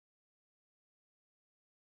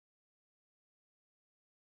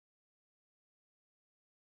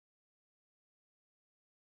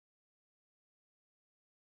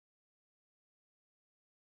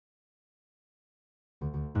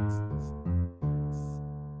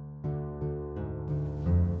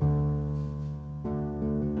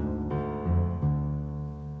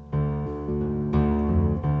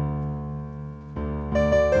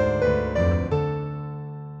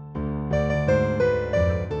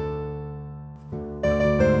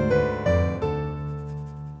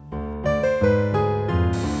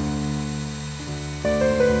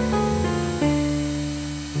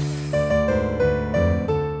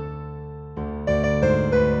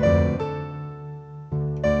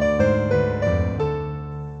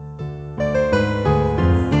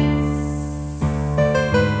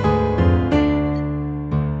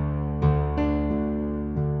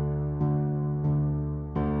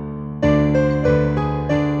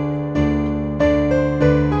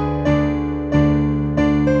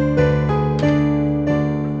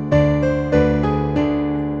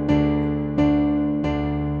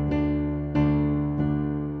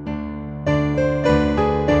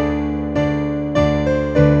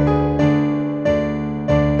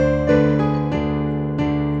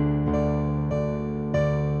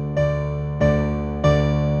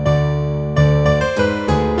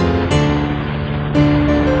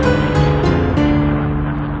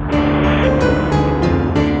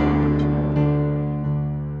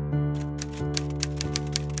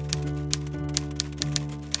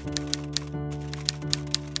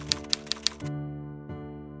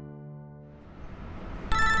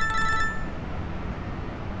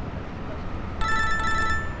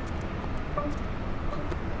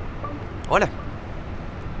Hola.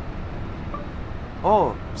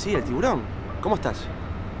 Oh, sí, el tiburón. ¿Cómo estás?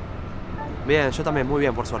 Bien, yo también, muy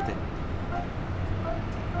bien, por suerte.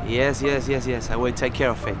 Yes. I will take care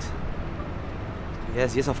of it.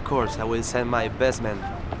 Yes, of course. I will send my best man.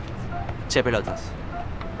 Che Pelotas.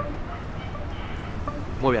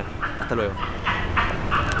 Muy bien, hasta luego.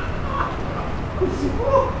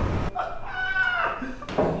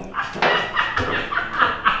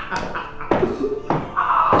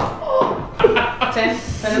 Che,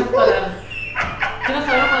 tenemos que hablar. Quiero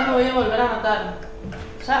saber cuándo voy a volver a matar.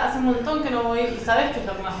 Ya hace un montón que no voy y sabes qué es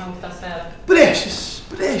lo que más me gusta hacer. Precious.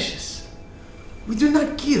 We do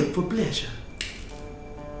not kill for pleasure.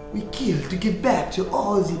 We kill to give back to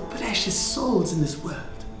all the precious souls in this world.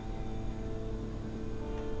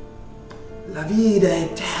 La vida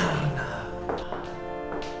eterna.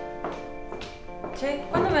 Che,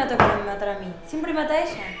 ¿cuándo me va a tocar matar a mí? Siempre mata a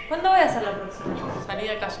ella. ¿Cuándo voy a hacer la próxima? Salí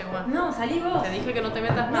de acá, llegó. No, salí vos. Te dije que no te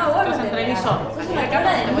metas No, más. vos Esto no es te entre él y metas. yo. Sos Salí una de acá,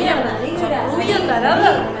 cabra de te voy a mierda, negra. Sos muy Salí, tarada.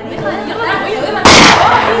 salí, Deja de salí, mierda, salí. te voy a matar.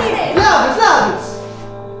 Lavis!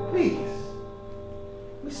 Please.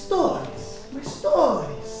 My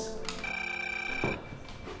stories.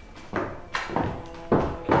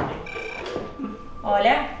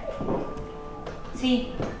 ¿Hola?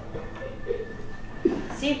 Sí.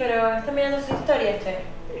 Sí, pero está mirando su historia, che.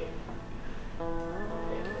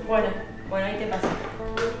 Bueno, ahí te paso.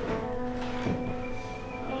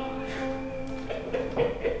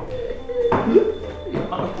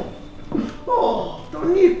 Oh,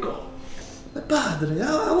 Don Nico. My padre,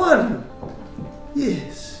 how are you?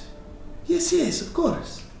 Yes, of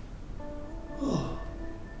course. Oh,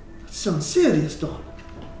 that sounds serious, Don.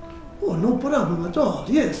 Oh, no problem at all.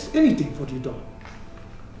 Yes, anything for you, Don.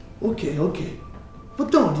 Okay.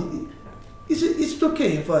 But Don, is it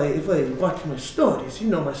okay if I watch my stories? You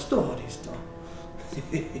know my stories, Don.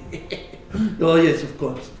 Oh, yes, of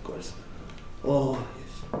course. Oh,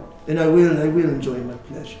 yes. And I will enjoy my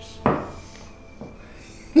pleasures.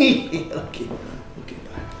 Okay,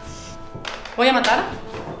 bye. ¿Voy a matar?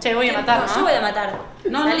 Che, voy a matar, ¿no? Yo voy a matar.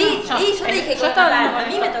 No, salí, yo yo te dije que yo estaba hablando a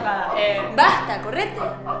con mí me tocaba. Basta, correte.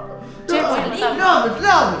 Che, voy a matar.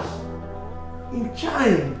 Lavis.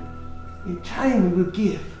 In time we will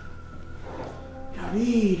give la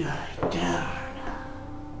vida eterna.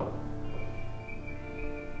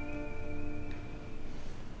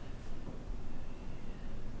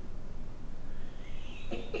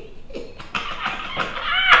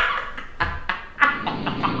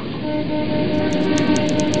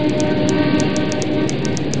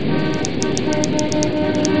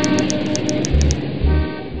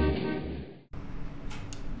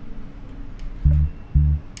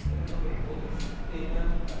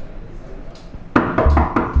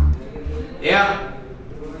 Yeah.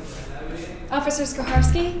 Officer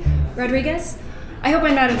Skoharski, Rodriguez, I hope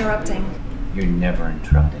I'm not interrupting. You're never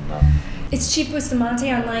interrupting, love. It's Chief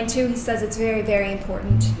Bustamante on line 2. He says it's very, very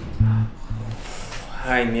important.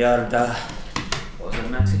 Ay, mierda. What was it,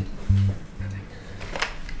 Maxie?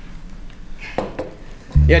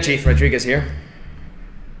 Yeah, Chief, Rodriguez here.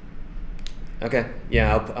 Okay,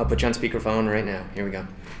 yeah, I'll put you on speakerphone right now. Here we go.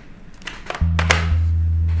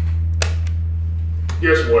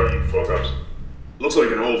 Guess what, you fuck-ups? Looks like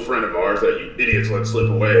an old friend of ours that you idiots let slip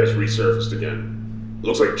away has resurfaced again.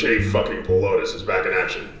 Looks like Che fucking Pelotas is back in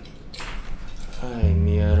action. Ay,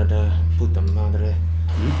 mierda. Puta madre.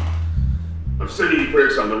 I'm sending you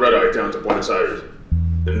pricks on the red-eye down to Buenos Aires.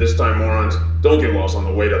 And this time, morons, don't get lost on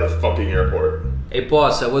the way to the fucking airport. Hey,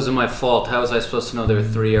 boss, that wasn't my fault. How was I supposed to know there were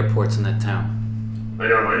 3 airports in that town? I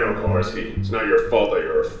know, Kowarski. It's not your fault that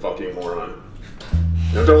you're a fucking moron.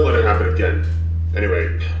 Now don't let it happen again.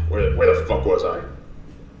 Anyway, where the fuck was I?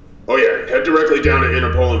 Oh yeah, head directly down to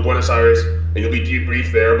Interpol in Buenos Aires, and you'll be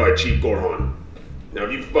debriefed there by Chief Gorhon. Now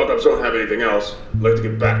if you fuck-ups don't have anything else, I'd like to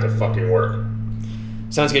get back to fucking work.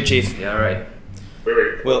 Sounds good, Chief. Yeah, alright.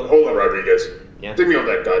 Wait, Well, hold on, Rodriguez. Yeah? Take me off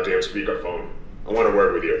that goddamn speakerphone. I want to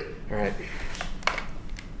word with you. Alright.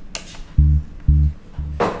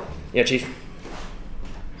 Yeah, Chief.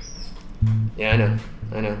 Yeah,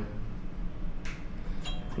 I know.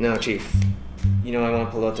 No, Chief. You know I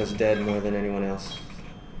want Pelotas dead more than anyone else.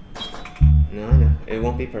 No, I know. It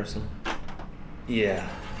won't be personal. Yeah.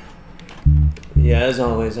 Yeah, as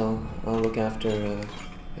always, I'll look after him.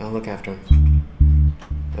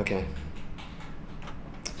 Okay.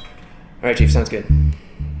 Alright, Chief, sounds good.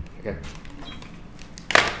 Okay.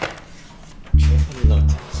 Che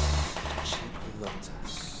Pelotas.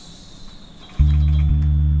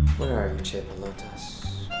 Where are you, Che Pelotas?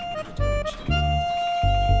 What are you doing, Che?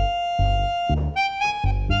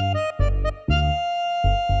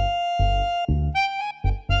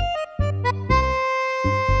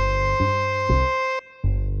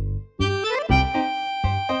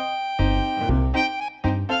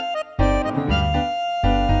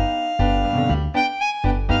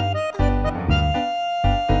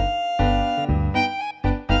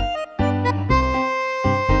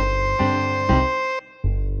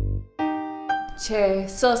 Che,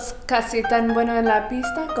 sos casi tan bueno en la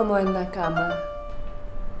pista como en la cama.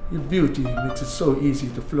 Your beauty makes it so easy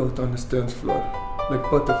to float on the stern's floor, like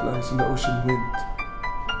butterflies in the ocean wind,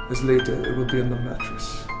 as later it will be on the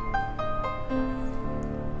mattress.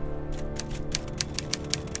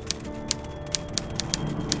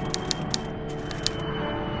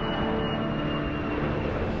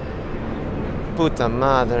 Puta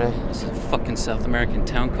madre. Is that a fucking South American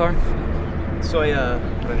town car? Soy,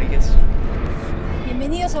 Rodríguez.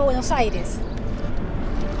 Bienvenidos a Buenos Aires.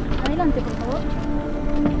 Adelante, por favor.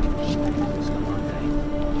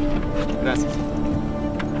 Gracias.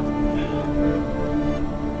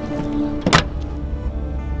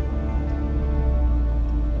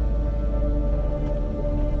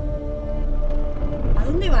 ¿A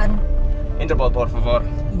dónde van? Interpol, por favor.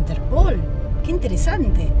 Interpol. Qué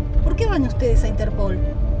interesante. ¿Por qué van ustedes a Interpol?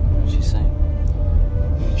 She's saying.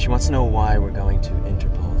 She wants to know why we're going to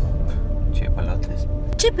Interpol. Che Pelotas.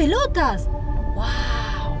 ¡Che Pelotas!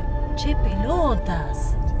 ¡Wow! ¡Che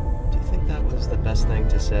Pelotas! Do you think that was the best thing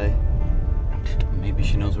to say? Maybe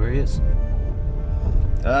she knows where he is.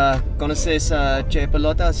 ¿Conoces a Che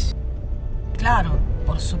Pelotas? Claro,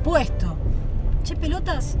 por supuesto. Che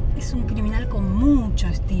Pelotas es un criminal con mucho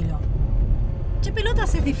estilo. Che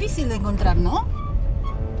Pelotas es difícil de encontrar, ¿no?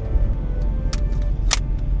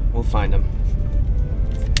 We'll find him.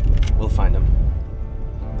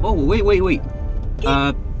 Oh, wait.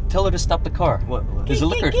 Tell her to stop the car. What? There's a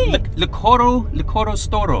liquor. ¿Qué? Licoro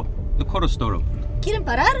Storo. ¿Quieren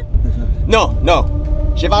parar? No.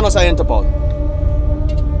 Llevanos a Interpol.